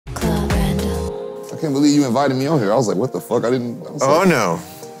can't believe you invited me on here. I was like, what the fuck? I was Oh, like, no.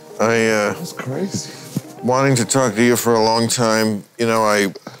 That's crazy. Wanting to talk to you for a long time. You know,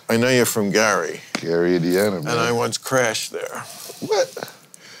 I know you're from Gary. Gary, Indiana, man. And I once crashed there. What?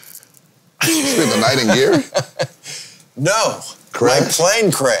 You spent the night in Gary? No. Crash? My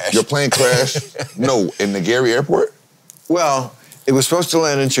plane crashed. Your plane crashed? No, in the Gary airport? Well, it was supposed to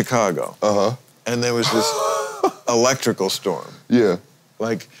land in Chicago. Uh-huh. And there was this electrical storm. Yeah.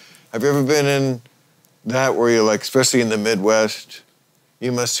 Like, have you ever been in that where you're like, especially in the Midwest,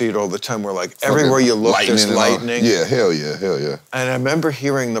 you must see it all the time where like everywhere you look there's lightning. Yeah, hell yeah, hell yeah. And I remember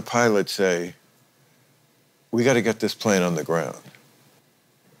hearing the pilot say, we got to get this plane on the ground.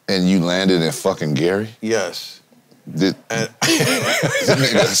 And you landed in fucking Gary? Yes. Shit, I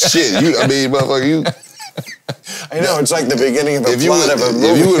mean, motherfucker, you... I know, it's like the beginning of a plot of a movie.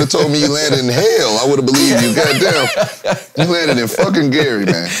 If you would have told me you landed in hell, I would have believed you. Goddamn. You landed in fucking Gary,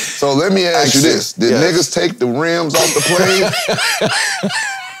 man. So let me ask you this. Did niggas take the rims off the plane?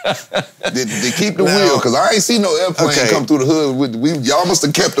 Did they keep the wheel? Because I ain't seen no airplane come through the hood. Y'all must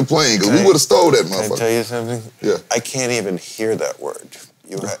have kept the plane, because we would have stole that motherfucker. Can I tell you something? Yeah. I can't even hear that word.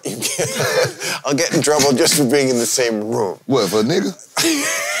 You can't. I'll get in trouble just for being in the same room. What, for a nigga?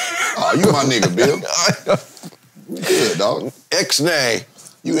 Oh, you my nigga, Bill. Good, dog. Ixnay.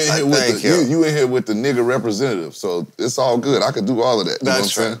 You in here with you in here with the nigga representative, so it's all good. I could do all of that. You know what I'm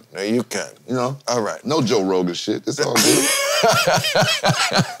saying? No, you can. You know? All right. No Joe Rogan shit. It's all good.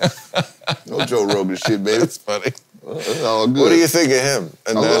 No Joe Rogan shit, baby. That's funny. It's all good. What do you think of him?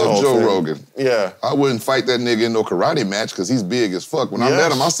 I love Joe Rogan. Yeah. I wouldn't fight that nigga in no karate match because he's big as fuck. When I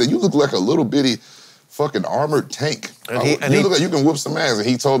met him, I said, you look like a little bitty fucking armored tank. You look like you can whoop some ass. And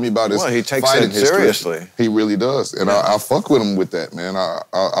he told me about his he takes fighting it seriously. History. He really does. And I fuck with him with that, man.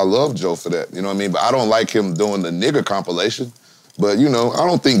 I love Joe for that. You know what I mean? But I don't like him doing the nigga compilation. But, you know, I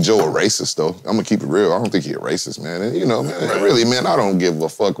don't think Joe a racist, though. I'm gonna keep it real. I don't think he a racist, man. And, you know, man, really, man, I don't give a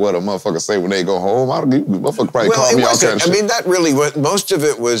fuck what a motherfucker say when they go home. I don't give a motherfucker probably call me all kind of shit. I mean, that really, most of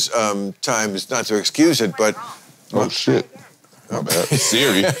it was times, not to excuse it, but... Oh, shit. My bad.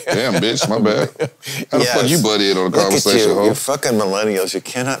 Siri. Damn, bitch, my bad. How the fuck you butt in on a conversation, ho? You fucking millennials. You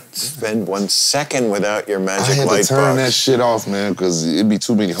cannot spend 1 second without your magic light box. I had to turn that shit off, man, because it'd be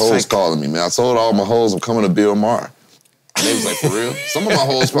too many hoes calling me, man. I told all my hoes I'm coming to Bill Maher. And they was like, for real? Some of my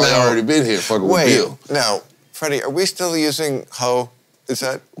hoes probably already been here fucking with Bill. Now, Freddie, are we still using hoe? Is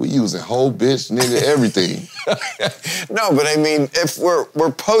that? We using hoe, bitch, nigga, everything. No, but I mean, if we're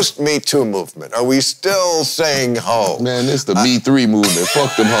post-Me Too movement, are we still saying hoe? Man, this the Me 3 movement.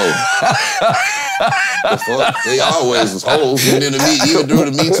 Fuck them hoes. The fuck? They always was hoes. And then even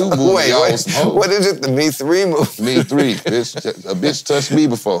during the Me Too movement, they always was hoes. What is it, the Me 3 movement? Me 3, bitch. A bitch touched me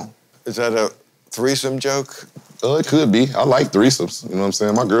before. Is that a threesome joke? It could be. I like threesomes. You know what I'm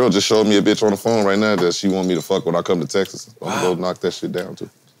saying? My girl just showed me a bitch on the phone right now that she want me to fuck when I come to Texas. I'm gonna go knock that shit down, too.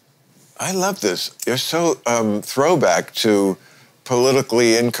 I love this. You're so throwback to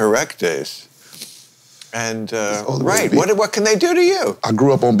politically incorrect days. And, right, what can they do to you? I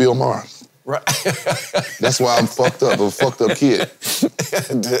grew up on Bill Maher. Right. That's why I'm fucked up. I'm a fucked up kid.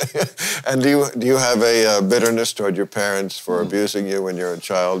 And do you have a bitterness toward your parents for abusing you when you're a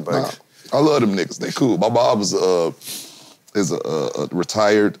child? Nah. I love them niggas. They cool. My mom is a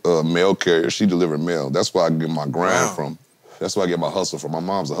retired mail carrier. She delivered mail. That's where I get my grind from. That's where I get my hustle from. My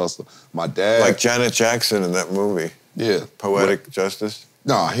mom's a hustler. My dad... Like Janet Jackson in that movie. Yeah. Poetic Justice?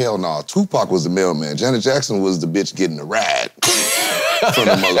 Nah, hell nah. Tupac was the mailman. Janet Jackson was the bitch getting the ride. From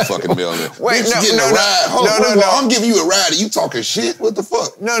the motherfucking mailman. Wait, no. I'm giving you a ride and you talking shit? What the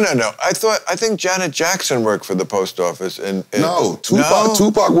fuck? No. I think Janet Jackson worked for the post office. No,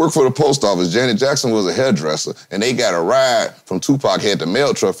 Tupac worked for the post office. Janet Jackson was a hairdresser, and they got a ride from Tupac had the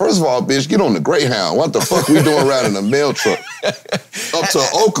mail truck. First of all, bitch, get on the Greyhound. What the fuck we doing riding a mail truck up to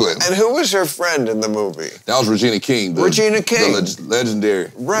Oakland? And who was her friend in the movie? That was Regina King. Regina King. The legendary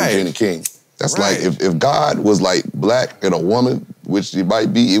Regina King. That's like, if God was like black and a woman, which she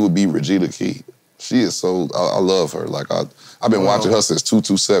might be, it would be Regina King. She is so, I love her. Like, I've been watching her since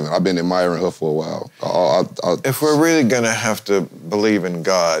 227. I've been admiring her for a while. If we're really gonna have to believe in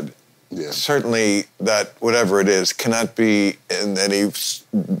God, certainly that whatever it is cannot be in any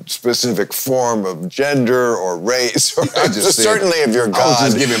specific form of gender or race. Or certainly if you're God. I was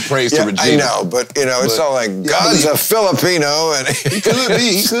just giving praise to Regina. I know, but you know, it's all like God's a Filipino, and he could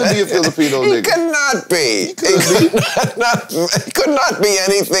be a Filipino nigga. He cannot be. He could not be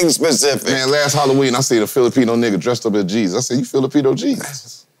anything specific. Man, last Halloween I seen a Filipino nigga dressed up as Jesus. I said, "You Filipino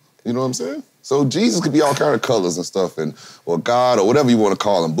Jesus?" You know what I'm saying? So Jesus could be all kind of colors and stuff, or God, or whatever you want to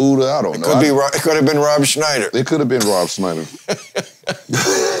call him, Buddha. I don't know. It could have been Rob Schneider. It could have been Rob Schneider.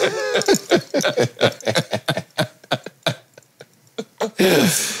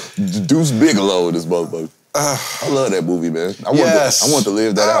 Deuce Bigelow in this motherfucker. I love that movie, man. I want to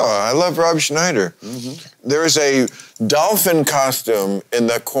live that out. I love Rob Schneider. There's a dolphin costume in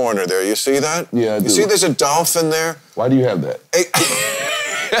the corner there. You see that? Yeah, I do. You see there's a dolphin there? Why do you have that?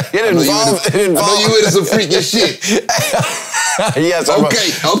 It involves... I know you into some freaky shit. Yes.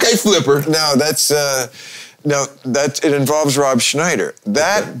 Okay, Flipper. No, it involves Rob Schneider.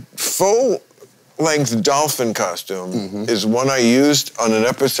 That full-length dolphin costume is one I used on an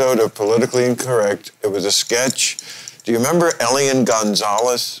episode of Politically Incorrect. It was a sketch. Do you remember Elian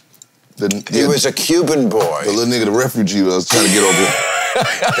Gonzalez? He was a Cuban boy. The little nigga, the refugee, was trying to get over here.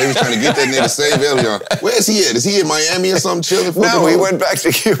 They was trying to get that nigga, save Elian. Where is he at? Is he in Miami or something chilling? No, he went back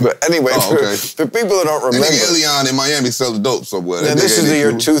to Cuba. Anyway, for people that don't remember. Nigga Elian in Miami selling dope somewhere. Now, this is the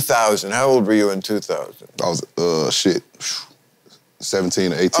year 2000. How old were you in 2000? I was,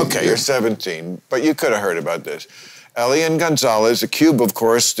 17 or 18. Okay, you're 17, but you could have heard about this. Elian Gonzalez, a Cuba, of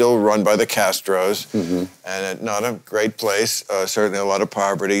course, still run by the Castros, and not a great place, certainly a lot of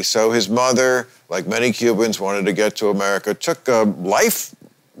poverty. So his mother, like many Cubans, wanted to get to America, took a life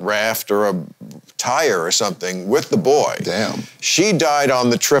raft or a tire or something with the boy. Damn. She died on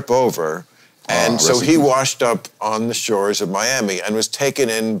the trip over, and so he washed up on the shores of Miami and was taken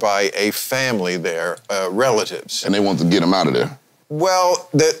in by a family there, relatives. And they wanted to get him out of there. Well,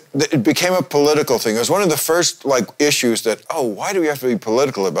 it became a political thing. It was one of the first issues that, why do we have to be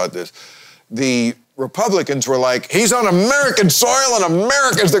political about this? The Republicans were like, he's on American soil and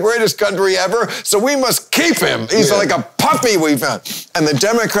America's the greatest country ever, so we must keep him. He's like a puppy we found. And the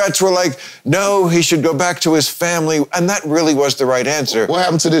Democrats were like, no, he should go back to his family. And that really was the right answer. What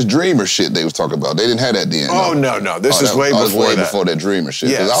happened to this dreamer shit they was talking about? They didn't have that then. Oh, no. This is way before that dreamer shit.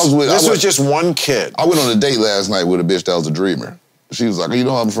 Yes. This was just one kid. I went on a date last night with a bitch that was a dreamer. She was like,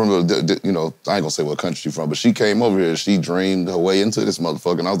 I'm from, I ain't gonna say what country she's from, but she came over here, she dreamed her way into this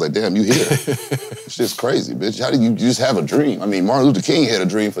motherfucker, and I was like, damn, you here. It's just crazy, bitch. How do you just have a dream? I mean, Martin Luther King had a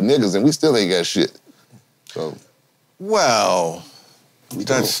dream for niggas, and we still ain't got shit. So. Well,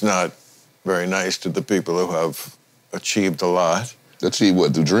 that's not very nice to the people who have achieved a lot. Achieve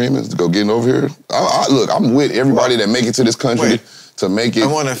what, through dreaming, to go getting over here? Look, I'm with everybody that make it to this country. Wait. To make it. I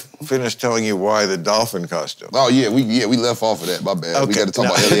want to finish telling you why the dolphin costume. Oh yeah, we left off of that. My bad. Okay. We got to talk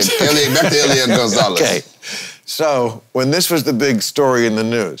about Elian. Back to Elian Gonzalez. Okay, so when this was the big story in the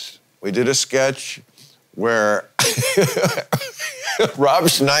news, we did a sketch where Rob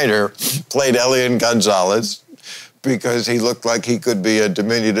Schneider played Elian Gonzalez because he looked like he could be a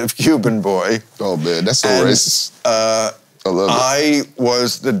diminutive Cuban boy. Oh man, that's so racist. I love it. I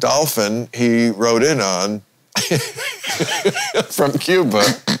was the dolphin he rode in on. From Cuba.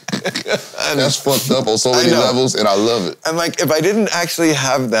 That's fucked up on so many levels, and I love it. And if I didn't actually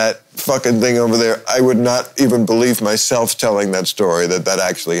have that fucking thing over there, I would not even believe myself telling that story that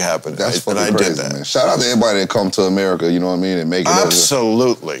actually happened. That's fucking crazy, man. Shout out to everybody that come to America, you know what I mean, and make it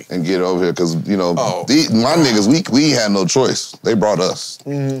absolutely over here. And get over here, because, my niggas, we had no choice. They brought us.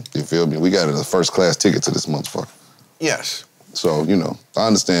 You feel me? We got a first-class ticket to this motherfucker. Yes. So, I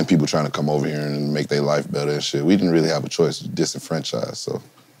understand people trying to come over here and make their life better and shit. We didn't really have a choice to disenfranchise, so.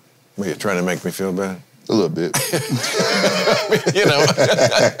 Were you trying to make me feel bad? A little bit.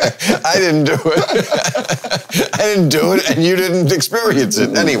 I didn't do it. I didn't do it, and you didn't experience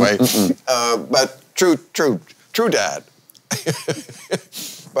it. Anyway, but true dad.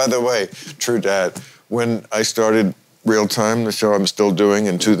 By the way, true dad, when I started Real Time, the show I'm still doing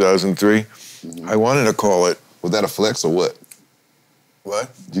in 2003, I wanted to call it. Was that a flex or what?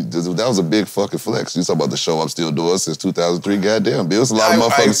 What? That was a big fucking flex. You talking about the show I'm still doing since 2003. Goddamn, Bill. A lot of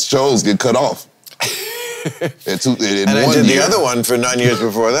motherfuckers' shows get cut off. And I did the other one for 9 years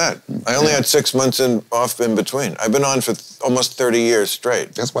before that. I only had 6 months off in between. I've been on for almost 30 years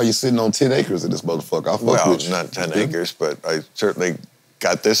straight. That's why you're sitting on 10 acres of this motherfucker. Well, not 10 acres, but I certainly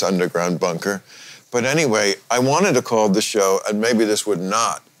got this underground bunker. But anyway, I wanted to call the show, and maybe this would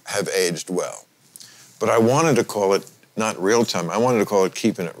not have aged well, but I wanted to call it not Real Time. I wanted to call it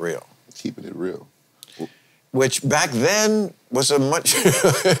Keeping It Real. Keeping It Real. Which back then was a much,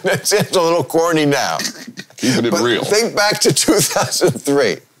 that sounds a little corny now. Keeping it real. Think back to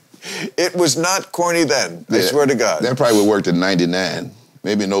 2003. It was not corny then, I swear to God. That probably would have worked in 99.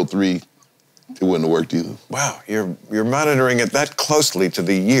 Maybe in 03, it wouldn't have worked either. Wow, you're monitoring it that closely to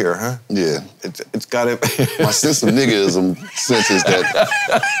the year, huh? Yeah. It's got to... My sense of niggism senses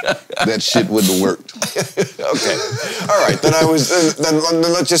that shit wouldn't have worked. Okay. All right, then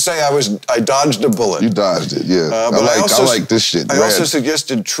then let's just say I dodged a bullet. You dodged it, yeah. But I like this shit. I also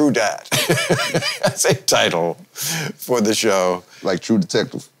suggested True Dad as a title for the show. Like True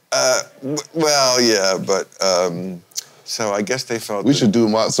Detective. Well, yeah, but so I guess they felt we should do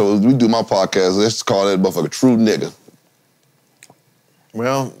my podcast. Let's call that motherfucker True Nigga.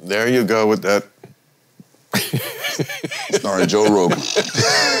 Well, there you go with that. Starring Joe Rogan.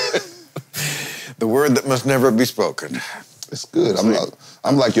 The word that must never be spoken. It's good.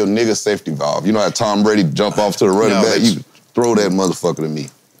 I'm like your nigga safety valve. You know how Tom Brady jump off to the running back? You throw that motherfucker to me.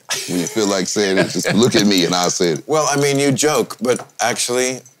 When you feel like saying it, just look at me and I'll say it. Well, I mean, you joke, but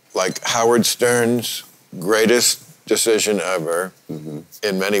actually, like Howard Stern's greatest decision ever,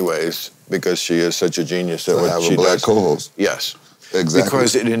 in many ways, because she is such a genius at what she does. Have a black co-host. Yes. Exactly.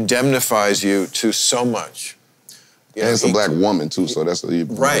 Because it indemnifies you to so much. You know, and it's a black woman, too, so that's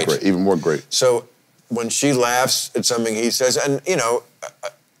even more great. So when she laughs at something he says, and, you know,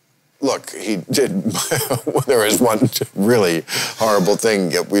 look, he did, there is one really horrible thing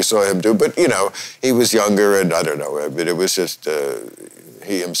that we saw him do, but, you know, he was younger and I don't know, but it was just,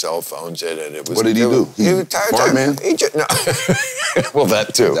 he himself owns it and it was... What did he do? He was smart man? No. Well,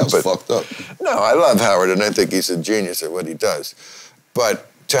 that too. That was fucked up. No, I love Howard and I think he's a genius at what he does. But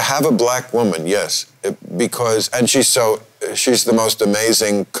to have a black woman, yes, because, and she's the most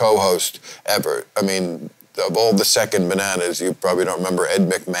amazing co-host ever. I mean, of all the second bananas, you probably don't remember Ed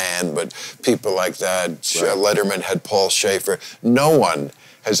McMahon, but people like that. Right. Letterman had Paul Schaefer. No one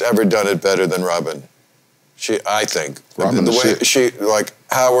has ever done it better than Robin. I think. Robin the way she, like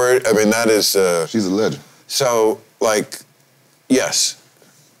Howard, I mean, that is... she's a legend. So, like, yes.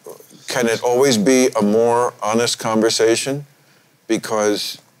 Can it always be a more honest conversation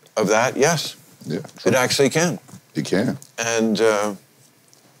because of that? Yes. Yeah. It actually can. It can. And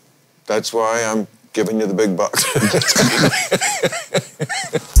that's why I'm giving you the big bucks.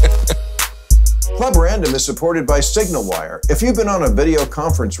 Club Random is supported by SignalWire. If you've been on a video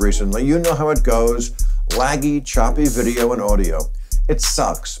conference recently, you know how it goes. Laggy, choppy video and audio. It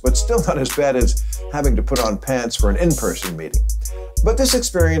sucks, but still not as bad as having to put on pants for an in-person meeting. But this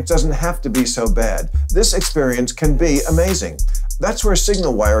experience doesn't have to be so bad. This experience can be amazing. That's where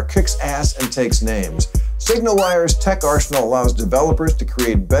SignalWire kicks ass and takes names. SignalWire's tech arsenal allows developers to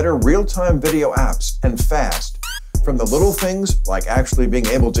create better real-time video apps, and fast. From the little things, like actually being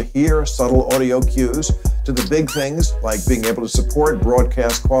able to hear subtle audio cues, to the big things, like being able to support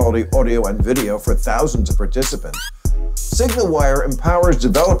broadcast quality audio and video for thousands of participants. SignalWire empowers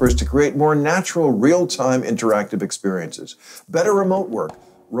developers to create more natural, real-time interactive experiences, better remote work,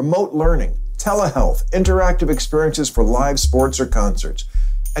 remote learning, telehealth, interactive experiences for live sports or concerts.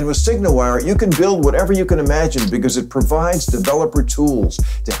 And with SignalWire, you can build whatever you can imagine because it provides developer tools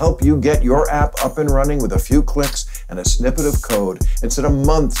to help you get your app up and running with a few clicks and a snippet of code instead of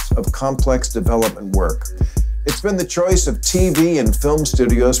months of complex development work. It's been the choice of TV and film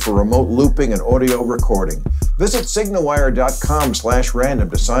studios for remote looping and audio recording. Visit signalwire.com/random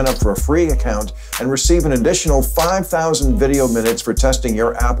to sign up for a free account and receive an additional 5,000 video minutes for testing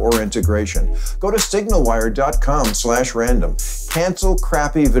your app or integration. Go to signalwire.com/random. Cancel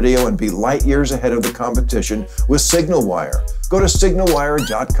crappy video and be light years ahead of the competition with SignalWire. Go to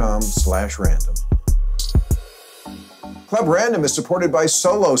signalwire.com/random. Club Random is supported by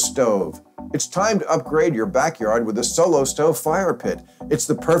Solo Stove. It's time to upgrade your backyard with a Solo Stove fire pit. It's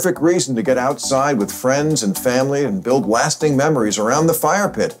the perfect reason to get outside with friends and family and build lasting memories around the fire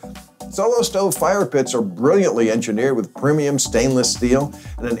pit. Solo Stove fire pits are brilliantly engineered with premium stainless steel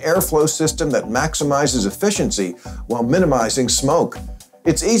and an airflow system that maximizes efficiency while minimizing smoke.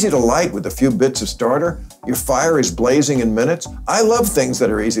 It's easy to light with a few bits of starter. Your fire is blazing in minutes. I love things that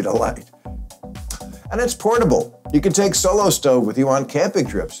are easy to light. And it's portable. You can take Solo Stove with you on camping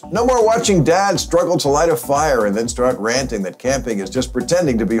trips. No more watching Dad struggle to light a fire and then start ranting that camping is just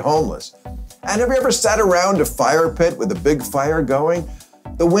pretending to be homeless. And have you ever sat around a fire pit with a big fire going?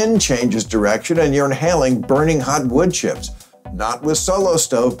 The wind changes direction and you're inhaling burning hot wood chips. Not with Solo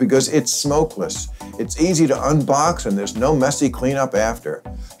Stove because it's smokeless. It's easy to unbox and there's no messy cleanup after.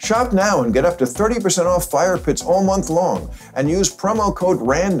 Shop now and get up to 30% off fire pits all month long and use promo code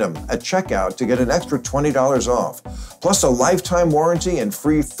RANDOM at checkout to get an extra $20 off, plus a lifetime warranty and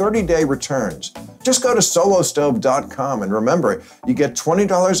free 30-day returns. Just go to solostove.com and remember, you get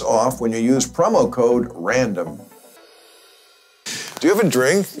 $20 off when you use promo code RANDOM. Do you have a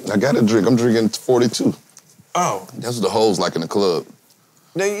drink? I got a drink. I'm drinking 42. Oh. That's what the hoes like in the club.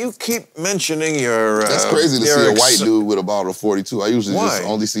 Now, you keep mentioning your... That's crazy to see a white dude with a bottle of 42. I usually just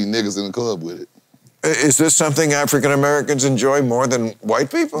only see niggas in the club with it. Is this something African Americans enjoy more than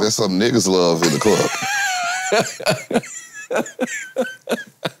white people? That's something niggas love in the club.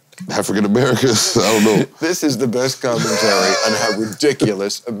 African Americans, I don't know. This is the best commentary on how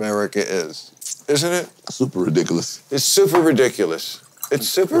ridiculous America is. Isn't it? Super ridiculous. It's super ridiculous. It's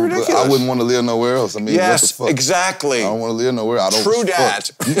super ridiculous. I wouldn't want to live nowhere else. I mean, yes, what the fuck? Exactly. I don't want to live nowhere. I don't. True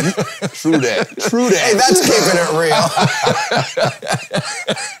that. True that. True that. Hey, that's keeping it real.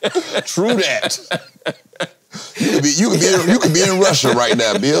 True that. You could be in Russia right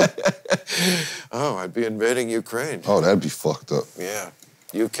now, Bill. Oh, I'd be invading Ukraine. Oh, that'd be fucked up. Yeah.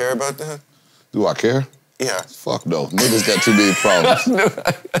 You care about that? Do I care? Yeah. Fuck no. Niggas got too many problems.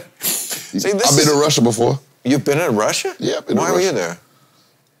 See, I've been to Russia before. You've been in Russia? Yeah, I've been to Russia. Why were you there?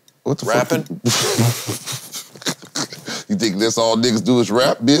 What the Rapping? fuck? You think that's all niggas do is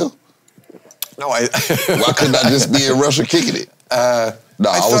rap, Bill? No, Why couldn't I just be in Russia kicking it? I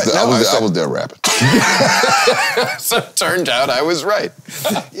was there rapping. So it turned out I was right.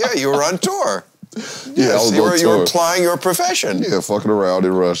 Yeah, you were on tour. Yeah, I was on tour. You were applying your profession. Yeah, fucking around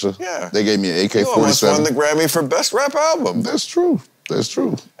in Russia. Yeah. They gave me an AK-47. You almost won the Grammy for Best Rap Album. That's true. That's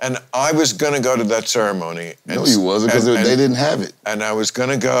true. And I was going to go to that ceremony. No, you wasn't, because they didn't have it. And I was going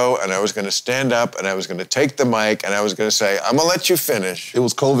to go, and I was going to stand up, and I was going to take the mic, and I was going to say, I'm going to let you finish. It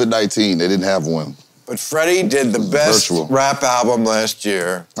was COVID-19. They didn't have one. But Freddie did the best rap album last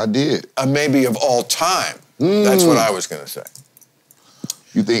year. I did. Maybe of all time. That's what I was going to say.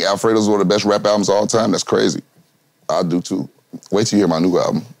 You think Alfredo's one of the best rap albums of all time? That's crazy. I do too. Wait till you hear my new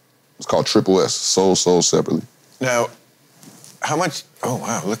album. It's called Triple S, Sold Separately. Now, how much? Oh,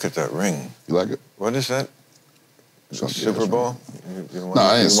 wow, look at that ring. You like it? What is that? Super Bowl? No,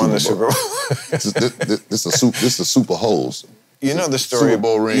 I ain't Super Bowl. This is Super Holes. You know the story. Super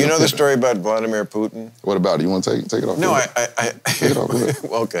Bowl ring. You know the story about Vladimir Putin? What about it? You want to take it off? No, Take it off. Go ahead.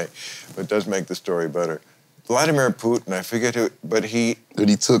 Okay, but it does make the story better. Vladimir Putin, I forget who, but he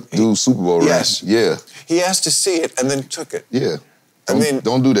took dude's Super Bowl ring. Yes. Yeah. He asked to see it and then took it. Yeah.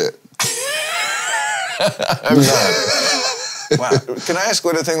 Don't do that. I'm not. Wow. Can I ask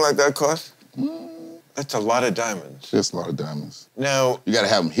what a thing like that costs? That's a lot of diamonds. That's a lot of diamonds. Now, you got to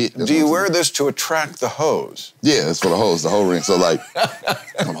have them hit. Do you wear this to attract the hoes? Yeah, it's for the hoes, the hoe ring. So like,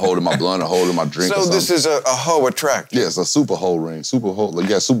 I'm holding my blunt or holding my drink. So this is a hoe attract. Yeah, it's a super hoe ring. Super hoe. Like,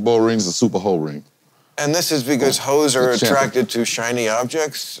 yeah, Super Bowl rings, a super hoe ring. And this is because hoes are attracted to shiny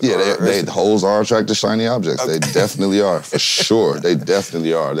objects? Yeah, hoes are attracted to shiny objects. Okay. They definitely are, for sure. They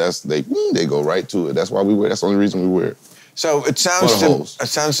definitely are. They go right to it. That's why we wear it. That's the only reason we wear it. So it sounds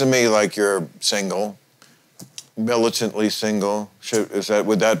to me like you're single, militantly single.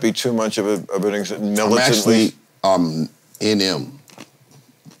 Would that be too much of an militantly? I'm actually NM,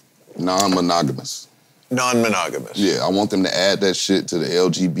 non-monogamous. Non-monogamous. Yeah, I want them to add that shit to the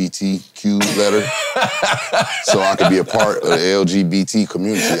LGBTQ letter so I can be a part of the LGBT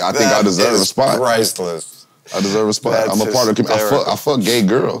community. I think I deserve a spot. Priceless. I deserve a spot. I'm a part of the community. I fuck gay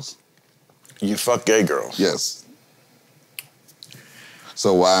girls. You fuck gay girls? Yes.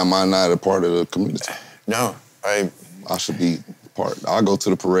 So why am I not a part of the community? No, I should be part. I go to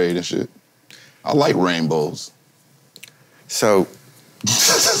the parade and shit. I like rainbows. So,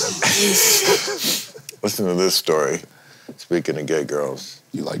 listen to this story. Speaking of gay girls,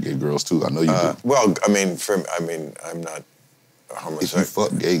 you like gay girls too. I know you do. Well, I'm not a homosexual. If you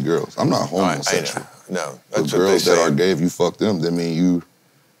fuck gay girls, I'm not homosexual. No, that's the girls that are gay. If you fuck them, that mean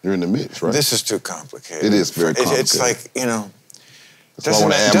you're in the mix, right? This is too complicated. It is very complicated. It's like, you know.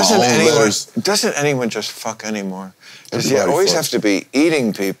 Doesn't anyone just fuck anymore? Does you always have to be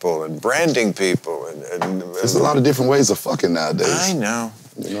eating people and branding people? And there's a lot of different ways of fucking nowadays. I know.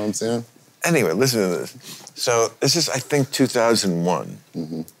 You know what I'm saying? Anyway, listen to this. So this is, I think, 2001.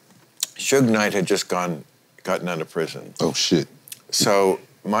 Mm-hmm. Suge Knight had just gotten out of prison. Oh, shit. So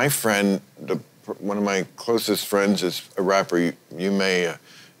my friend, one of my closest friends is a rapper. You may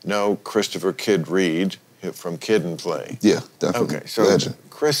know Christopher Kid Reed from Kid and Play. Yeah, definitely. Okay, so legend.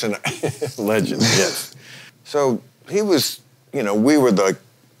 Chris and I, legend, yes. So he was, we were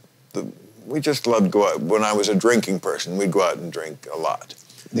we just loved to go out. When I was a drinking person, we'd go out and drink a lot.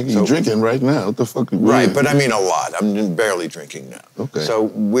 Nigga, you drinking right now. What the fuck? Right, but I mean a lot. I'm barely drinking now. Okay. So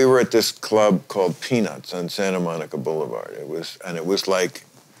we were at this club called Peanuts on Santa Monica Boulevard. It was like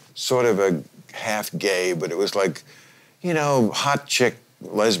sort of a half gay, but it was like, hot chick,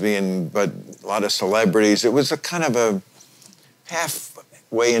 lesbian, but a lot of celebrities. It was a kind of a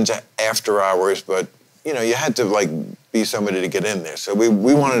halfway into after hours, but you had to be somebody to get in there. So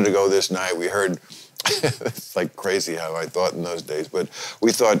we wanted to go this night. We heard, it's like crazy how I thought in those days, but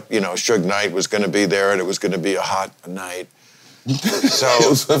we thought, Suge Knight was going to be there and it was going to be a hot night. So it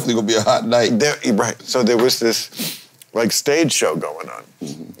was definitely going to be a hot night. Right. So there was this stage show going on,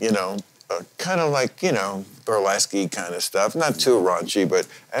 kind of burlesque kind of stuff, not too raunchy,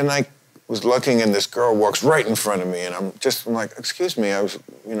 and I was looking and this girl walks right in front of me and I'm like, excuse me, I was,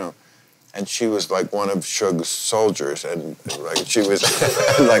 and she was like one of Suge's soldiers, and like she was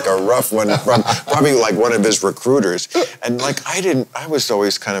like a rough one from probably like one of his recruiters. And like I was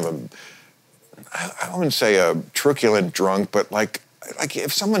always kind of I wouldn't say a truculent drunk, but like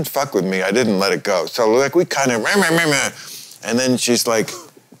if someone fucked with me, I didn't let it go. So like we kind of, and then she's like,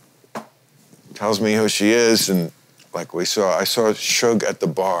 tells me who she is, and like I saw Suge at the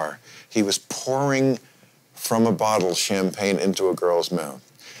bar. He was pouring from a bottle champagne into a girl's mouth.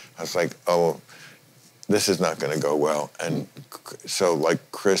 I was like, oh, this is not going to go well. And so, like,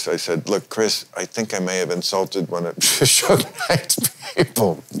 Chris, I said, look, Chris, I think I may have insulted one of Suge Knight's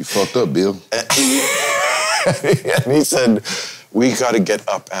people. You fucked up, Bill. And he said, we got to get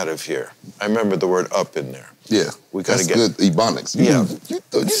up out of here. I remember the word up in there. Yeah, we got to get good ebonics. You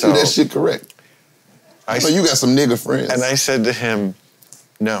do that shit correct. I know you got some nigga friends. And I said to him,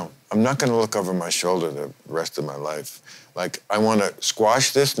 no, I'm not going to look over my shoulder the rest of my life. Like, I want to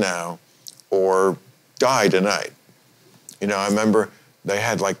squash this now or die tonight. You know, I remember they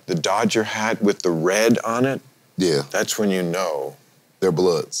had, like, the Dodger hat with the red on it. Yeah. That's when you know. They're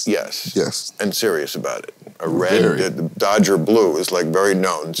Bloods. Yes. Yes. And serious about it. A red, the Dodger blue is, like, very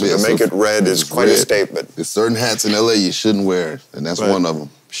known. So to make it red is quite a statement. There's certain hats in L.A. you shouldn't wear, and that's one of them.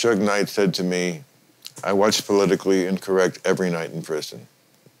 Suge Knight said to me, I watched Politically Incorrect every night in prison.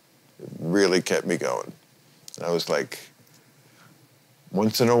 It really kept me going. And I was like,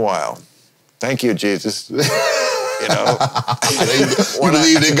 once in a while, thank you, Jesus. You know, you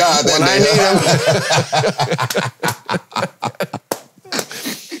believed in God that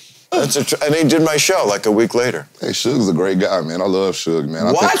day. And he did my show like a week later. Hey, Suge's a great guy, man. I love Suge,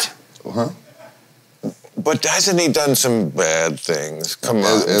 man. What? Huh? But hasn't he done some bad things? Come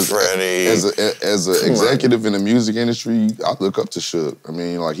on, Freddie. As an executive in the music industry, I look up to Suge. I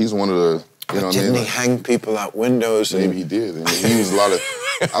mean, like, he's one of the, you know what I mean? Didn't he hang people out windows? Maybe he did. I mean, he used a lot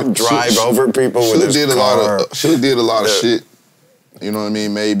of... drive over people with his car. Suge did a lot of shit, you know what I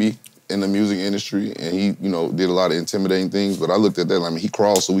mean, maybe, in the music industry, and he, you know, did a lot of intimidating things, but I looked at that, I mean, he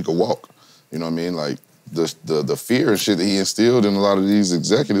crawled so we could walk, you know what I mean? Like, the fear and shit that he instilled in a lot of these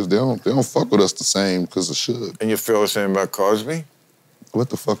executives, they don't fuck with us the same because of Suge. And you feel the same about Cosby? What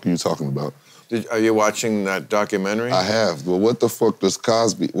the fuck are you talking about? Are you watching that documentary? I have. Well, what the fuck does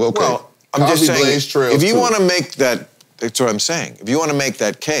Cosby... Well, okay. Well, I'm Cosby just saying, if you want to make that... That's what I'm saying. If you want to make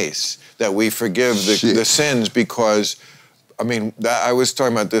that case that we forgive the sins because... I mean, I was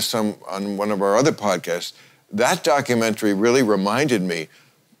talking about this on one of our other podcasts. That documentary really reminded me,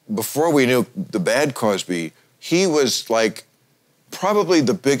 before we knew the bad Cosby, he was like probably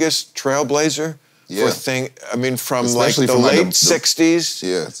the biggest trailblazer from especially like the late 60s.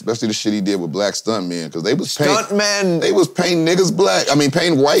 Yeah, especially the shit he did with black stuntmen, because they was stuntmen. They was painting niggas black. I mean,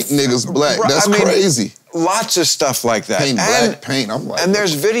 painting white niggas black. That's crazy. Lots of stuff like that. Black paint. I'm like, and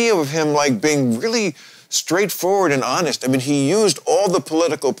there's video of him like being really straightforward and honest. I mean, he used all the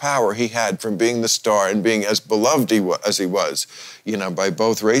political power he had from being the star and being as beloved as he was, you know, by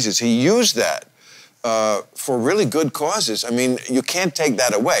both races. He used that for really good causes. I mean, you can't take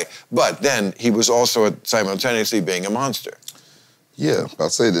that away. But then he was also simultaneously being a monster. Yeah,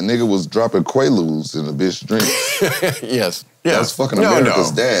 I'd say the nigga was dropping Quaaludes in a bitch drink. Yes. Yeah. That's fucking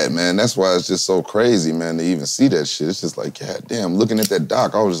America's dad, man. That's why it's just so crazy, man, to even see that shit. It's just like, God damn, looking at that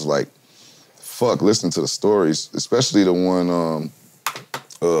doc, I was just like, fuck, listening to the stories, especially the one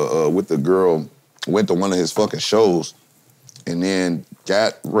with the girl, went to one of his fucking shows and then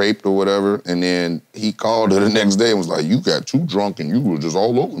got raped or whatever, and then he called her the next day and was like, you got too drunk and you were just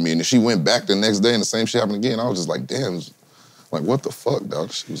all over me. And then she went back the next day and the same shit happened again. I was just like, damn, like, what the fuck,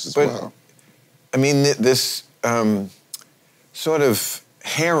 dog? She was just wild. I mean, this sort of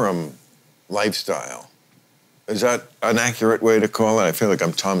harem lifestyle, is that an accurate way to call it? I feel like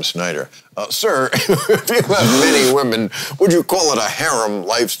I'm Tom Snyder. Sir, if you have many women, would you call it a harem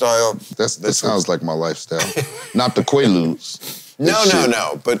lifestyle? That sounds like my lifestyle. Not the Quaaludes.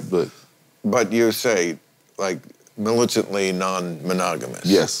 No. But you say, like, militantly non-monogamous.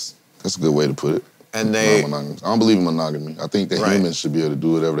 Yes, that's a good way to put it. And I don't believe in monogamy. I think that humans should be able to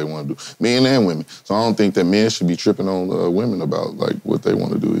do whatever they want to do, men and women. So I don't think that men should be tripping on women about like what they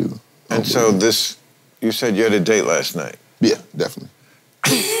want to do either. And so this, you said you had a date last night. Yeah, definitely.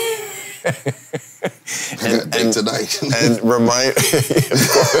 and tonight.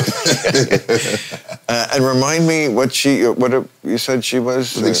 And remind me what you said she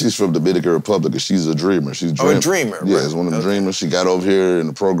was. I think she's from Dominican Republic. She's a dreamer. She's a dreamer. Yeah, right. It's one of the dreamers. She got over here in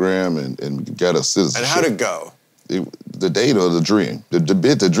the program and got a citizenship. And how'd it go? The date or the dream?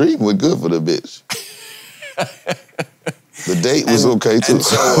 The dream went good for the bitch. The date was okay, too. And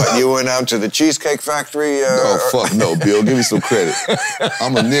so what, you went out to the Cheesecake Factory? Oh, fuck no, Bill. Give me some credit.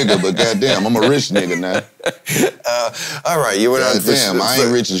 I'm a nigga, but goddamn, I'm a rich nigga now. All right, you went out to... Damn, I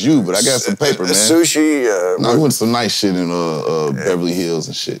ain't rich as you, but I got some paper, man. Sushi? No, I went to some nice shit in Beverly Hills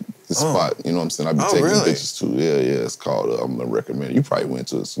and shit. This spot, you know what I'm saying? I be taking bitches too. Yeah, it's called, I'm gonna recommend it. You probably went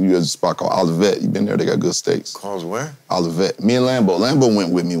to it. So you have a spot called Olivet. You been there? They got good steaks. Called where? Olivet. Me and Lambo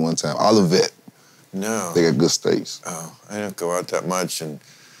went with me one time. Olivet. No. They got good steaks. Oh, I don't go out that much, and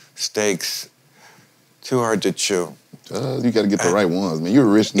steaks, too hard to chew. You gotta get the right ones, man. You're a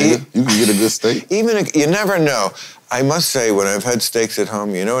rich nigga. You can get a good steak. You never know. I must say, when I've had steaks at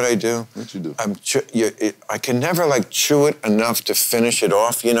home, you know what I do? What you do? I can never, like, chew it enough to finish it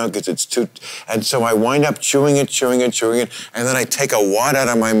off, you know, because it's too... And so I wind up chewing it, and then I take a wad out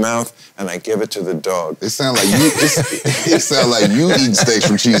of my mouth, and I give it to the dog. It sounds like you... it sounds like you eat steaks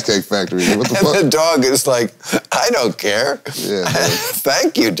from Cheesecake Factory. What the fuck? And the dog is like, I don't care. Yeah, man.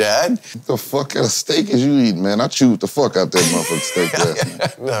 Thank you, Dad. What the fuck kind of steak is you eating, man? I chewed the fuck out that motherfucking steak last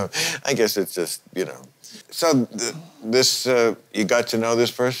night. No, I guess it's just, you know... So, you got to know this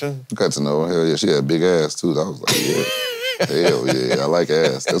person? Got to know her. Hell yeah, she had a big ass too. I was like, yeah, hell yeah, I like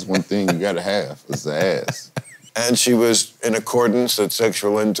ass. That's one thing you gotta have, is the ass. And she was in accordance that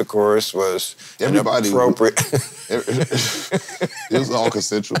sexual intercourse was inappropriate. It was all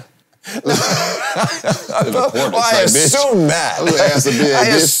consensual. Well, I assumed that.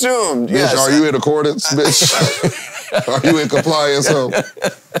 I assumed, yes. Bitch, are you in accordance, bitch? Are you in compliance, ho?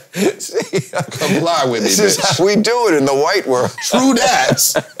 See, comply with me, bitch. This is how we do it in the white world. True that.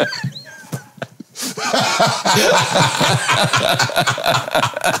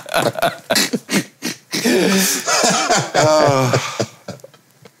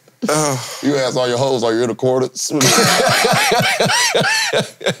 You ask all your hoes, are you in accordance?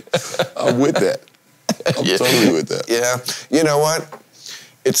 I'm with that. I'm totally with that. Yeah. You know what?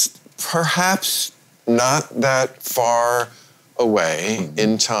 It's perhaps not that far away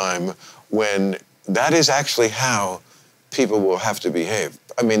in time when that is actually how people will have to behave.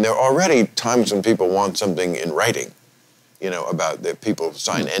 I mean, there are already times when people want something in writing, you know, about that people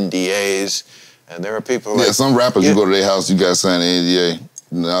sign NDAs, and there are people like... Yeah, some rappers, you go to their house, you got to sign an NDA.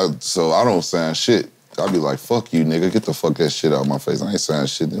 No, so I don't sign shit. I'll be like, fuck you, nigga. Get the fuck that shit out of my face. I ain't signing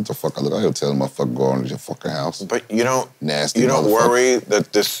shit. Get the fuck out. Look, I ain't telling motherfucker go on to your fucking house. But you don't... Nasty You don't worry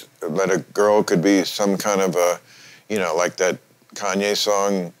that that a girl could be some kind of a, you know, like that Kanye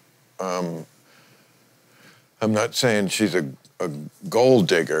song, I'm not saying she's a gold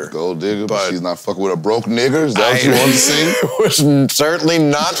digger. Gold digger, but she's not fucking with a broke nigger? Is that what you want to sing? Was certainly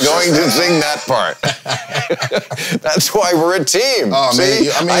not going to sing that part. That's why we're a team. Oh, see,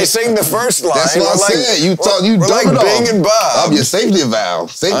 man, I sing the first line. That's what I said. You thought you like Bing and Bob. I'm your safety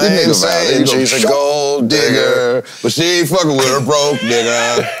valve. Safety nigga valve. She's a gold digger, but she ain't fucking with her broke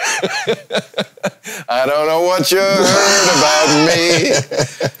nigga. I don't know what you heard about me,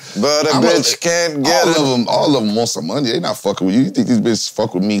 but a bitch can't get it. All of them want some money. They not fucking with you. You think these bitches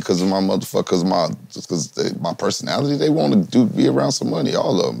fuck with me because of my motherfucker, because my personality? They want to be around some money.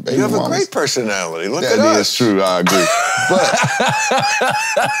 All of them. Baby you have mamas. A great personality. Look at us. That is true. I agree. But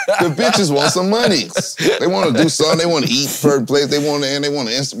the bitches want some money. They want to do something. They want to eat third place. They want to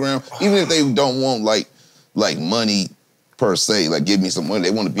Instagram. Even if they don't want like money per se, like give me some money.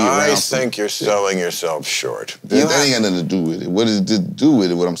 They want to be around. I think you're selling yourself short. That ain't got nothing to do with it. What it did to do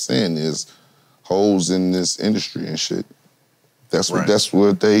with it? What I'm saying is, hoes in this industry and shit. That's what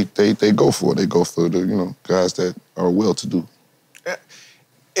they go for. They go for the guys that are well-to-do.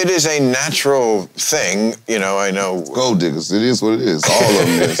 It is a natural thing, I know. Gold diggers, it is what it is. All of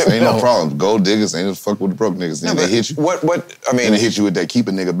them is. Ain't no problem. Gold diggers ain't just fuck with the broke niggas. And they hit you. And they hit you with that keep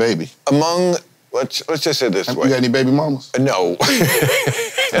a nigga baby. Let's just say this way. You got any baby mamas? No.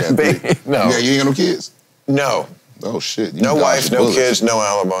 No. You ain't got no kids? No. Oh, shit. No wife, no kids, no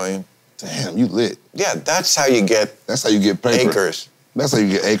alibi. Damn, you lit. Yeah, that's how you get paper. Acres. That's how you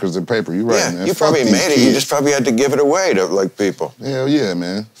get acres of paper. You're right, man. You probably made it. You just probably had to give it away to people. Hell yeah,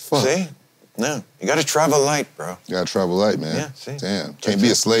 man. Fuck. See? No. You got to travel light, bro. You got to travel light, man. Yeah, see? Damn. Can't be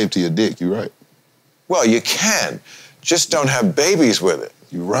a slave to your dick. You're right. Well, you can. Just don't have babies with it.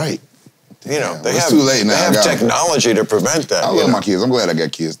 You're right. Damn. They have, too late now. They have technology to prevent that. I love my kids. I'm glad I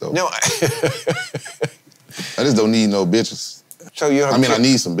got kids, though. No. I just don't need no bitches. So you have I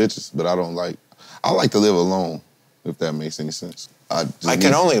need some bitches, but I like to live alone, if that makes any sense. I just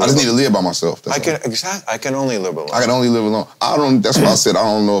need to live by myself. I can only live alone. I can only live alone. That's why I said I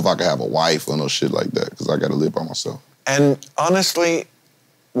don't know if I can have a wife or no shit like that, because I got to live by myself. And honestly,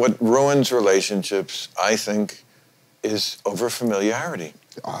 what ruins relationships, I think, is over familiarity.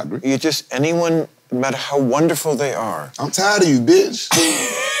 I agree. You just, anyone, no matter how wonderful they are. I'm tired of you, bitch.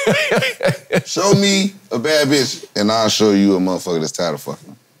 Show me a bad bitch, and I'll show you a motherfucker that's tired of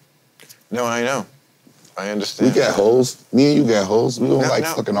fucking. No, I know. I understand. We got hoes. Me and you got hoes. We don't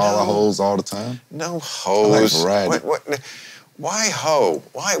fucking all our hoes all the time. No hoes. I like variety. Why hoe?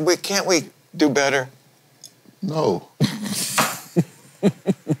 Why? Can't we do better? No.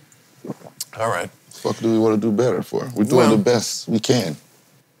 All right. Fuck do we want to do better for? We're doing the best we can.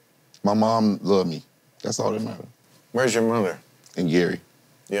 My mom loved me. That's all that matters. Where's your mother? And Gary.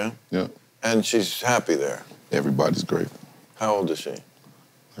 Yeah? Yeah. And she's happy there? Everybody's great. How old is she?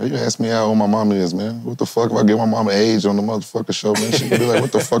 Hey, you ask me how old my mama is, man. What the fuck if I get my mama age on the motherfucker show, man? She could be like,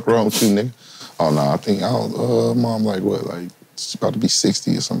 what the fuck wrong with you, nigga? Oh, no, I think, mom like what, like, she's about to be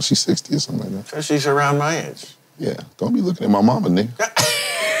 60 or something. She's 60 or something like that. So she's around my age. Yeah, don't be looking at my mama, nigga.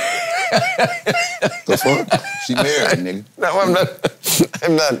 The fuck? She married, nigga. No, I'm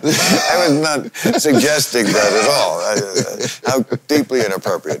not. I was not suggesting that at all. How deeply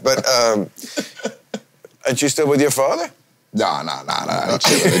inappropriate. But, and she's still with your father? Nah. They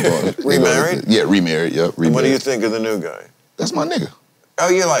chilling. Remarried? Yeah, remarried, yep. And what do you think of the new guy? That's my nigga. Oh,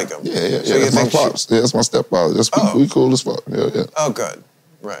 you like him? Yeah. So that's my pops. Yeah, that's my stepfather. We cool as fuck. Yeah. Oh, good.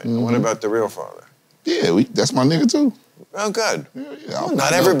 Right. Mm-hmm. What about the real father? Yeah, that's my nigga too. Oh, good. Yeah. Well,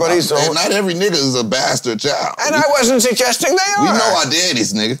 not everybody's old. Not every nigga is a bastard child. And I wasn't suggesting they are. We know our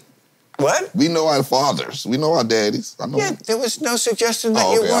daddies, nigga. What? We know our fathers. We know our daddies. I know. Yeah, there was no suggestion that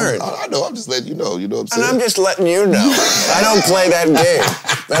you weren't. I know. I'm just letting you know. You know what I'm saying? And I'm just letting you know. I don't play that game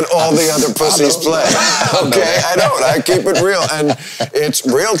that all the other pussies play. Okay? I don't. I keep it real. And it's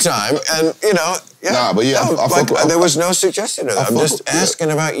real time. And, you know. Yeah, nah, but yeah, no, there was no suggestion of that. I'm just asking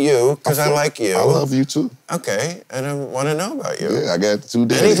about you because I like you. I love you too. Okay, and I want to know about you. Yeah, I got two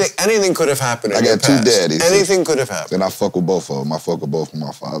daddies. Anything could have happened in I got two daddies. Anything could have happened. And I fuck with both of them. I fuck with both of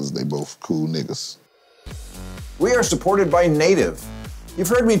my fathers. They both cool niggas. We are supported by Native. You've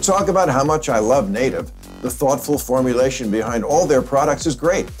heard me talk about how much I love Native. The thoughtful formulation behind all their products is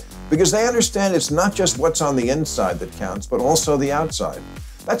great because they understand it's not just what's on the inside that counts, but also the outside.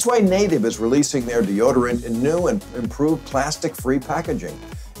 That's why Native is releasing their deodorant in new and improved plastic-free packaging.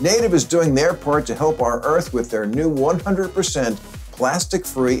 Native is doing their part to help our Earth with their new 100%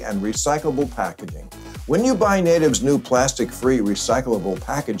 plastic-free and recyclable packaging. When you buy Native's new plastic-free recyclable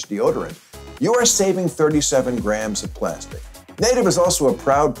package deodorant, you are saving 37 grams of plastic. Native is also a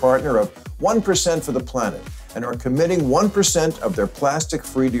proud partner of 1% for the Planet and are committing 1% of their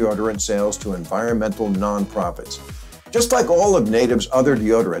plastic-free deodorant sales to environmental nonprofits. Just like all of Native's other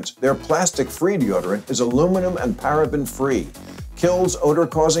deodorants, their plastic-free deodorant is aluminum and paraben-free, kills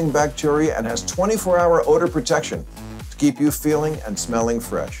odor-causing bacteria, and has 24-hour odor protection to keep you feeling and smelling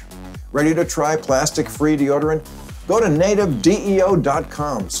fresh. Ready to try plastic-free deodorant? Go to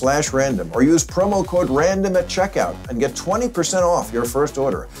nativedeo.com/random or use promo code RANDOM at checkout and get 20% off your first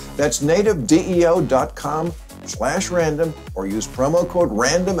order. That's nativedeo.com/random or use promo code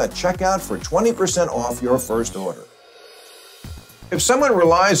RANDOM at checkout for 20% off your first order. If someone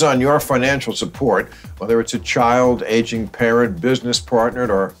relies on your financial support, whether it's a child, aging parent, business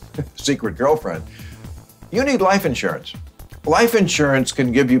partner, or secret girlfriend, you need life insurance. Life insurance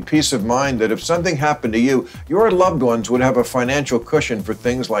can give you peace of mind that if something happened to you, your loved ones would have a financial cushion for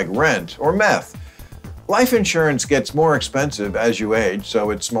things like rent or meth. Life insurance gets more expensive as you age,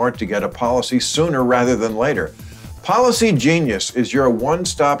 so it's smart to get a policy sooner rather than later. Policy Genius is your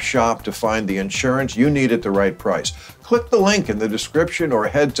one-stop shop to find the insurance you need at the right price. Click the link in the description or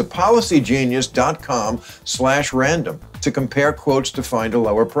head to policygenius.com/random to compare quotes to find a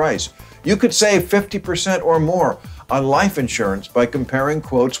lower price. You could save 50% or more on life insurance by comparing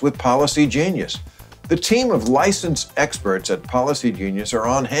quotes with Policy Genius. The team of licensed experts at Policy Genius are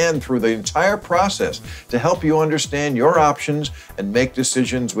on hand through the entire process to help you understand your options and make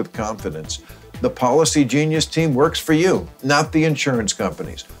decisions with confidence. The Policy Genius team works for you, not the insurance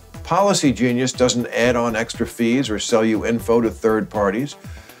companies. Policy Genius doesn't add on extra fees or sell you info to third parties,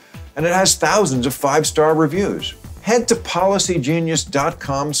 and it has thousands of 5-star reviews. Head to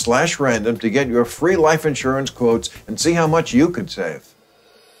policygenius.com/random to get your free life insurance quotes and see how much you could save.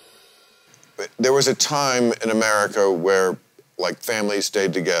 There was a time in America where, like, families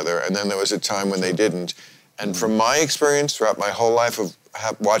stayed together, and then there was a time when they didn't. And from my experience throughout my whole life of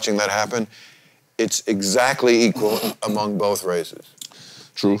watching that happen, it's exactly equal among both races.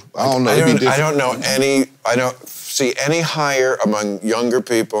 True. I don't know. I don't see any higher among younger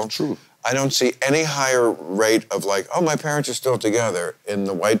people. True. I don't see any higher rate of like, oh, my parents are still together in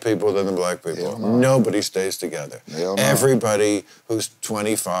the white people than the black people. No. Nobody stays together. No. Everybody who's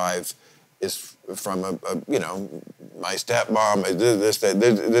 25 is from you know, my stepmom, this, that.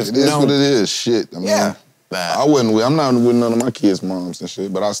 There's it is what it is, shit. I mean, yeah. I'm not with none of my kids' moms and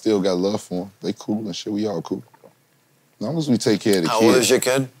shit, but I still got love for them. They cool and shit. We all cool. As long as we take care of the kids. How old is your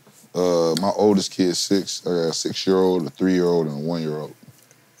kid? My oldest kid is 6. I got a 6-year-old, a 3-year-old, and a 1-year-old.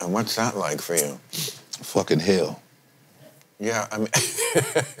 And what's that like for you? Fucking hell. Yeah, I mean...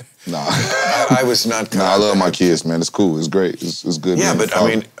 Nah. I was not... Nah, I love my kids, man. It's cool. It's great. It's good. Yeah, but I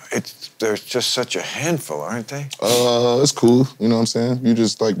mean, they're just such a handful, aren't they? It's cool. You know what I'm saying? You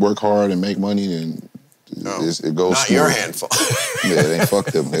just like work hard and make money and it goes Not smooth. your handful. Yeah, they ain't fuck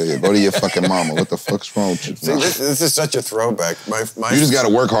them. Yeah, go to your fucking mama. What the fuck's wrong with you? See, this is such a throwback. You just gotta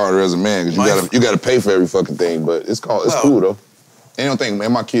work harder as a man because you gotta pay for every fucking thing. But it's cool though. And don't think,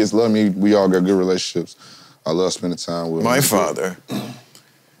 man, my kids love me. We all got good relationships. I love spending time with my them.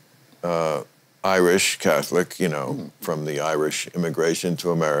 father. Irish Catholic, you know, from the Irish immigration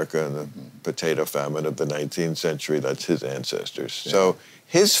to America and the potato famine of the 19th century. That's his ancestors. Yeah. So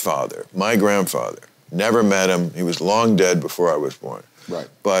his father, my grandfather, never met him. He was long dead before I was born. Right.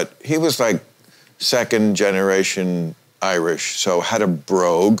 But he was like second generation Irish, so had a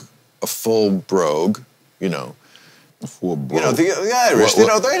brogue, a full brogue, you know. A full brogue. You know, the Irish,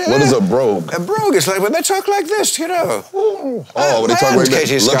 what is a brogue? A brogue is like when they talk like this, you know. Oh, they talk like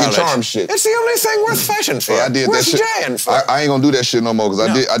that. Lucky Charm shit. It's the only thing worth fighting for. Hey, I did that shit. I ain't gonna do that shit no more,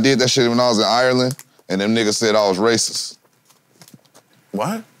 because I did that shit when I was in Ireland, and them niggas said I was racist.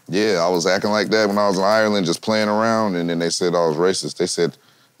 What? Yeah, I was acting like that when I was in Ireland, just playing around, and then they said I was racist. They said,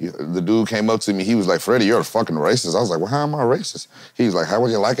 the dude came up to me, he was like, Freddie, you're a fucking racist. I was like, well, how am I racist? He was like, how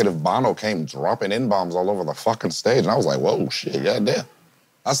would you like it if Bono came dropping N-bombs all over the fucking stage? And I was like, whoa, shit, goddamn.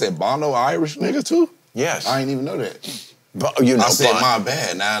 I said, Bono, Irish nigga too? Yes. I ain't even know that. You know, I said, my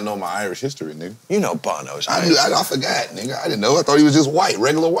bad, now I know my Irish history, nigga. You know Bono's Irish. I forgot, nigga. I didn't know. I thought he was just white,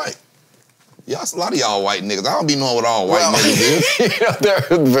 regular white. Yeah, a lot of y'all white niggas. I don't be knowing what all white niggas is. You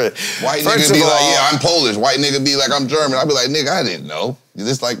know, white niggas be like, yeah, I'm Polish. White nigga be like, I'm German. I be like, nigga, I didn't know.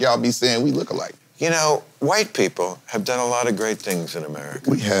 Just like y'all be saying we look alike. You know, white people have done a lot of great things in America.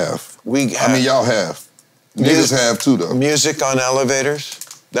 We have. I mean, y'all have. Niggas have too, though. Music on elevators,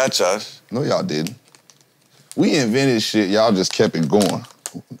 that's us. No, y'all didn't. We invented shit, y'all just kept it going.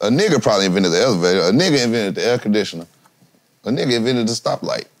 A nigga probably invented the elevator. A nigga invented the air conditioner. A nigga invented the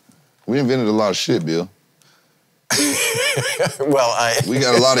stoplight. We invented a lot of shit, Bill. Well, we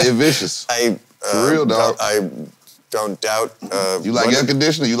got a lot of inventions. For real, dog. I don't doubt. You like air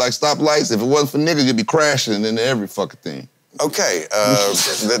conditioner? You like stoplights? If it wasn't for niggas, you'd be crashing into every fucking thing. Okay.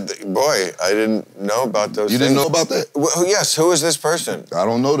 Boy, I didn't know about those things. You didn't know about that? Well, yes, who is this person? I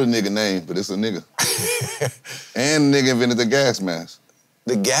don't know the nigga name, but it's a nigga. And the nigga invented the gas mask.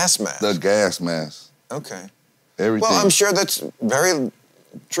 The gas mask? The gas mask. Okay. Everything. Well, I'm sure that's very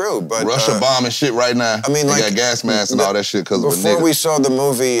true, but... Russia bombing shit right now. I mean, they got gas masks and all that shit because of a nigga. Before we saw the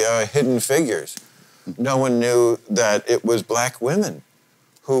movie Hidden Figures, no one knew that it was black women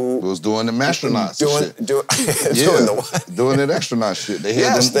who... was doing the astronauts shit. Doing the what? Doing that astronaut shit. They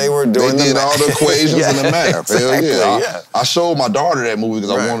they were doing They did all the equations and the math. Exactly, Hell yeah. I showed my daughter that movie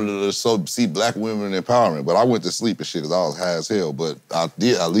because I wanted her to see black women empowerment, but I went to sleep and shit because I was high as hell, but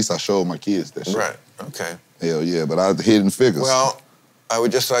at least I showed my kids that shit. Right, okay. Hell yeah, but I Hidden Figures. Well, I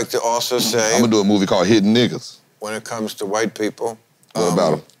would just like to also say... I'm gonna do a movie called Hidden Niggas. When it comes to white people... What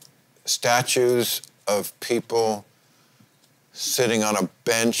about them? Statues of people sitting on a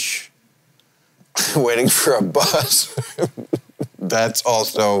bench waiting for a bus. That's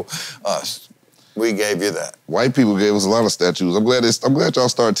also us. We gave you that. White people gave us a lot of statues. I'm glad y'all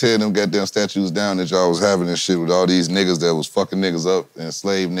started tearing them goddamn statues down that y'all was having this shit with all these niggas that was fucking niggas up and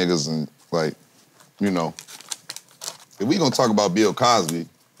enslaved niggas and like, you know. If we gonna talk about Bill Cosby,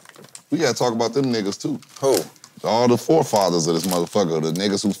 we gotta talk about them niggas too. Who? All the forefathers of this motherfucker, the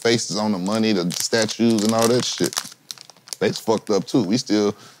niggas whose faces on the money, the statues and all that shit. They's fucked up too. We're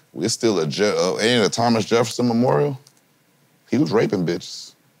still ain't a Thomas Jefferson memorial? He was raping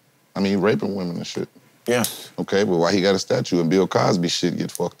bitches. I mean, raping women and shit. Yes. Okay, but why he got a statue and Bill Cosby shit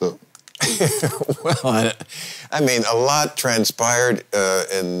get fucked up? Well, I mean, a lot transpired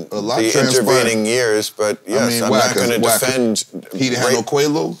in the intervening years, but yes, I mean, I'm not going to defend... He didn't have no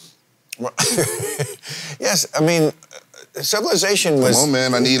Quaaludes? Yes, I mean, civilization was... Come on,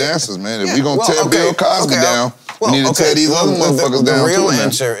 man, I need answers, man. If we going to tear Bill Cosby down, we need to tear these other motherfuckers down too, The real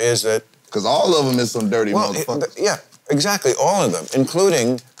answer is that... Because all of them is some dirty motherfuckers. Yeah, exactly, all of them,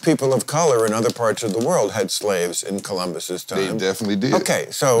 including people of color in other parts of the world had slaves in Columbus's time. They definitely did. Okay,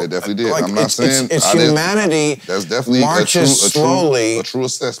 so... They definitely did. Like, I'm not saying... It's humanity that's definitely marches slowly... a true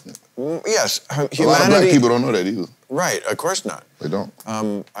assessment. Yes, humanity... A lot of black people don't know that either. Right, of course not. They don't.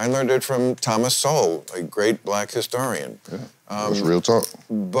 I learned it from Thomas Sowell, a great black historian. Yeah, that's real talk.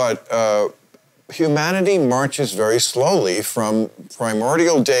 But humanity marches very slowly from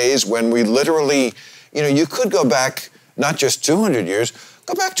primordial days when we literally, you could go back not just 200 years,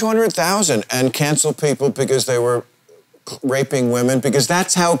 go back 200,000 and cancel people because they were raping women, because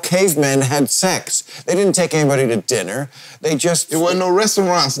that's how cavemen had sex. They didn't take anybody to dinner. They just... There wasn't no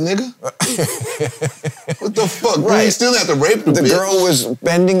restaurants, nigga. What the fuck? Right. You still have to rape the bitch. Girl was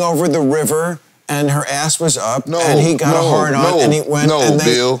bending over the river and her ass was up, and he got a hard on, and he went...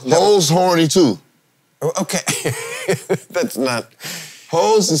 Bill. Hoes horny too. Okay. That's not...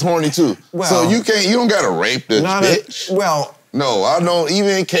 Hoes is horny too. Well, so you don't gotta rape the bitch. No, I know,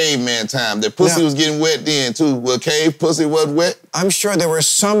 even in caveman time, that pussy was getting wet then, too. Well, cave pussy wasn't wet? I'm sure there were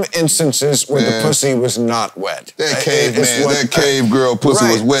some instances where the pussy was not wet. That cave girl pussy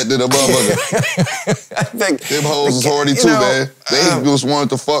was wet to the motherfucker. I think... Them hoes was horny, too, man. They just wanted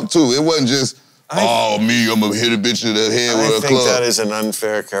to fuck, too. It wasn't just... I'm gonna hit a bitch in the head with a club. I think that is an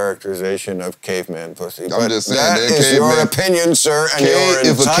unfair characterization of caveman pussy. I'm just saying, that is your opinion, sir, and you're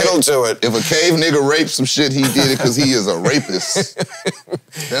entitled to it. If a cave nigga raped some shit, he did it because he is a rapist.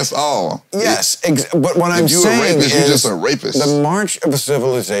 That's all. Yes, but what I'm saying is you're just a rapist. The march of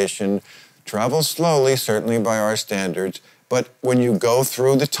civilization travels slowly, certainly by our standards, but when you go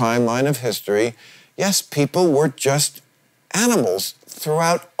through the timeline of history, yes, people were just animals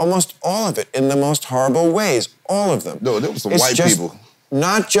throughout almost all of it, in the most horrible ways, all of them. No, there was some white people.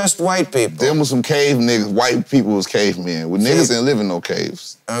 Not just white people. There was some cave niggas. White people was cavemen. Niggas didn't live in no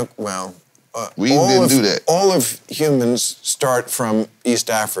caves. We didn't do that. All of humans start from East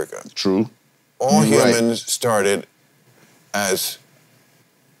Africa. True. All humans started as...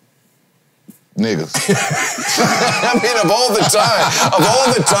 niggas. I mean, of all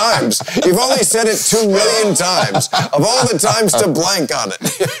the times, you've only said it 2 million times. Of all the times to blank on it.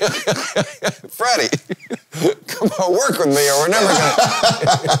 Freddie, come on, work with me or we're never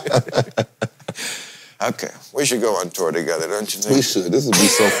gonna... Okay, we should go on tour together, don't you think? We should. This would be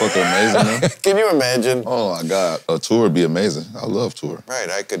so fucking amazing, man. Can you imagine? Oh, my God. A tour would be amazing. I love tour. Right,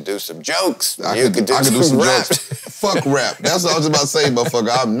 I could do some jokes. I could do some rap. Jokes. Fuck rap. That's what I was about to say, motherfucker.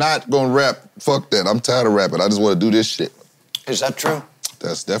 I'm not going to rap. Fuck that. I'm tired of rapping. I just want to do this shit. Is that true?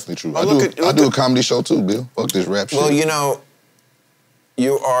 That's definitely true. Well, I do a comedy show, too, Bill. Fuck this rap shit. Well,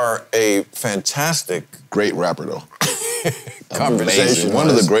 you are a fantastic... great rapper, though. Conversation. One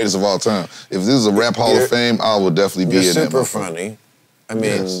of the greatest of all time. If this is a rap hall of fame, I will definitely be in that. You're super funny. I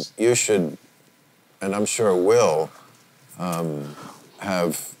mean, you should, and I'm sure will,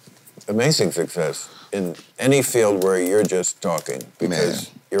 have amazing success in any field where you're just talking, because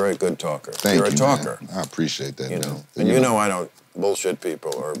you're a good talker. You're a talker. Man. I appreciate that, man. And I don't bullshit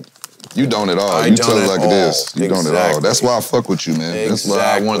people or... You don't at all. You tell it like it is. You don't at all. That's why I fuck with you, man. That's why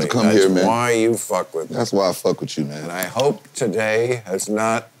I wanted to come here, man. That's why you fuck with me. That's why I fuck with you, man. And I hope today has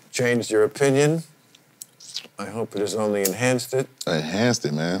not changed your opinion. I hope it has only enhanced it. Enhanced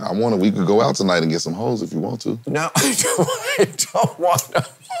it, man. We could go out tonight and get some hoes if you want to. No, I don't want no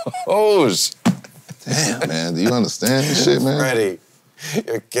hoes. Damn, man. Do you understand this shit, man? Freddie,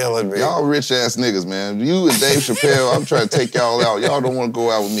 you're killing me. Y'all rich-ass niggas, man. You and Dave Chappelle, I'm trying to take y'all out. Y'all don't want to go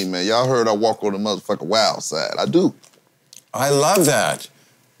out with me, man. Y'all heard I walk on the motherfucking wild side. I do. I love that.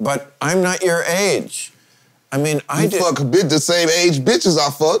 But I'm not your age. I mean, I fuck the same age bitches I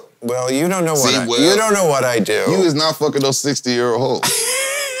fuck. Well, you don't know what you don't know what I do. You is not fucking those 60-year-old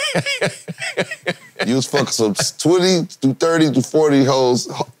hoes. You was fucking some 20 to 30 to 40 hoes.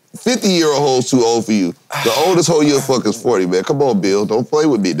 50-year-old hoes too old for you. The oldest hoe you'll fuck is 40, man. Come on, Bill. Don't play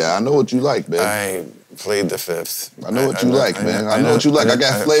with me now. I know what you like, man. I plead the fifth. I know what you like, man. I know what you like. I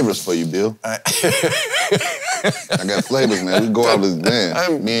got flavors for you, Bill. I got flavors, man. We go out with,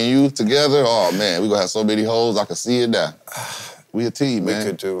 man. Me and you together, oh, man. We gonna have so many hoes, I can see it now. We a team, man.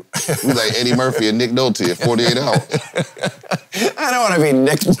 We could do. We like Eddie Murphy and Nick Nolte at 48 hours. I don't want to be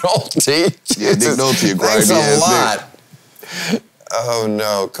Nick Nolte. Yeah, Nick Nolte, a grimy That's a lot. Nick. Oh,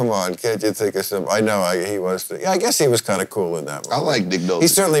 no, come on. Can't you think of some... I know he was... I guess he was kind of cool in that movie. I like Nick Nolte. He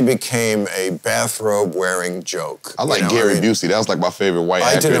certainly became a bathrobe-wearing joke. I like Gary Busey. That was like my favorite white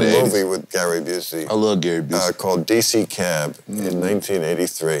actor in the 80s. I did a movie with Gary Busey. I love Gary Busey. Called DC Cab in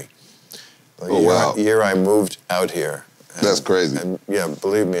 1983. Oh, wow. The year I moved out here. That's crazy. And, yeah,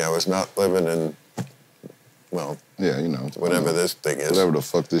 believe me, I was not living in... Well... Yeah, whatever this thing is. Whatever the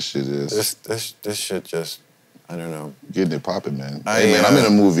fuck this shit is. This shit just... I don't know. Getting it popping, man. Hey, man, I'm in a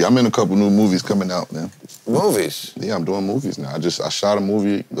movie. I'm in a couple new movies coming out, man. Movies? Yeah, I'm doing movies now. I shot a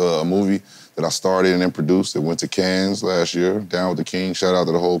movie that I started and then produced. It went to Cannes last year, Down with the King. Shout out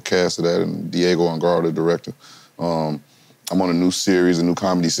to the whole cast of that and Diego Angara, the director. I'm on a new series, a new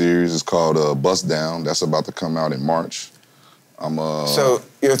comedy series. It's called Bust Down. That's about to come out in March. So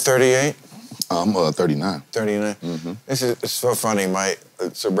you're 38? I'm 39. 39. Mm-hmm. It's so funny.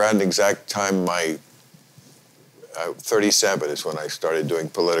 It's around the exact time 37 is when I started doing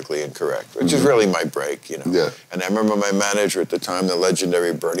Politically Incorrect, which is really my break, you know. Yeah. And I remember my manager at the time, the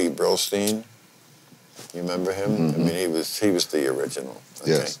legendary Bertie Brillstein. You remember him? Mm-hmm. I mean, he was the original.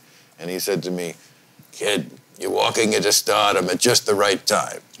 Okay? Yes. And he said to me, "Kid, you're walking into stardom at just the right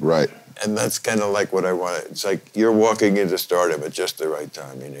time." Right. And that's kind of like what I wanted. It's like you're walking into stardom at just the right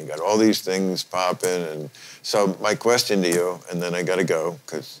time. You know, you got all these things popping. And so my question to you, and then I got to go,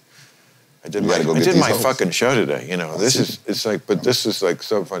 because I did my fucking show today. You know, this is like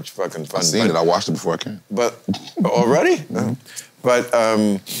so much fucking fun. I seen it. I watched it before I came. But already? Mm-hmm. But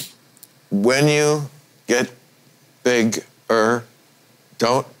when you get bigger,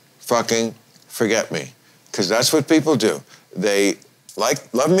 don't fucking forget me. Because that's what people do. They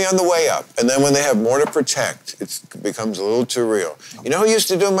love me on the way up, and then when they have more to protect, it becomes a little too real. You know who used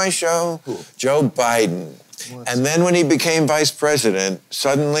to do my show? Who? Joe Biden. And then when he became vice president,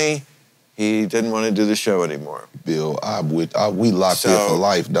 suddenly he didn't want to do the show anymore. Bill, we locked in for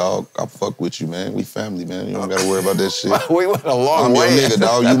life, dog. I fuck with you, man. We family, man. You don't got to worry about that shit. We went a long way. I'm your nigga,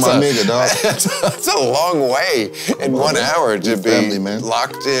 dog. You my nigga, dog. That's a long way in 1 hour to be family, man.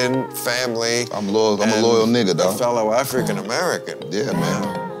 Locked in, family. I'm loyal. I'm a loyal nigga, dog. A fellow African American. Yeah, man.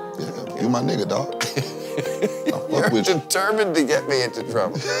 Yeah, you my nigga, dog. You're determined to get me into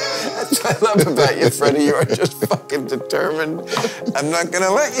trouble. That's what I love about you, Freddie. You are just fucking determined. I'm not gonna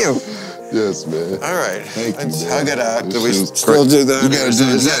let you. Yes, man. All right. Thank you, Let's man. hug it out. Do we This still do that? You gotta do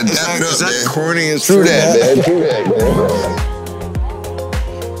it. Is Dap it up, that man. corny as True that, man. True that, man.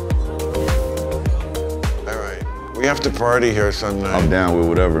 All right. We have to party here some night. I'm down with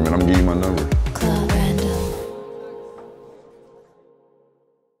whatever, man. I'm gonna give you my number.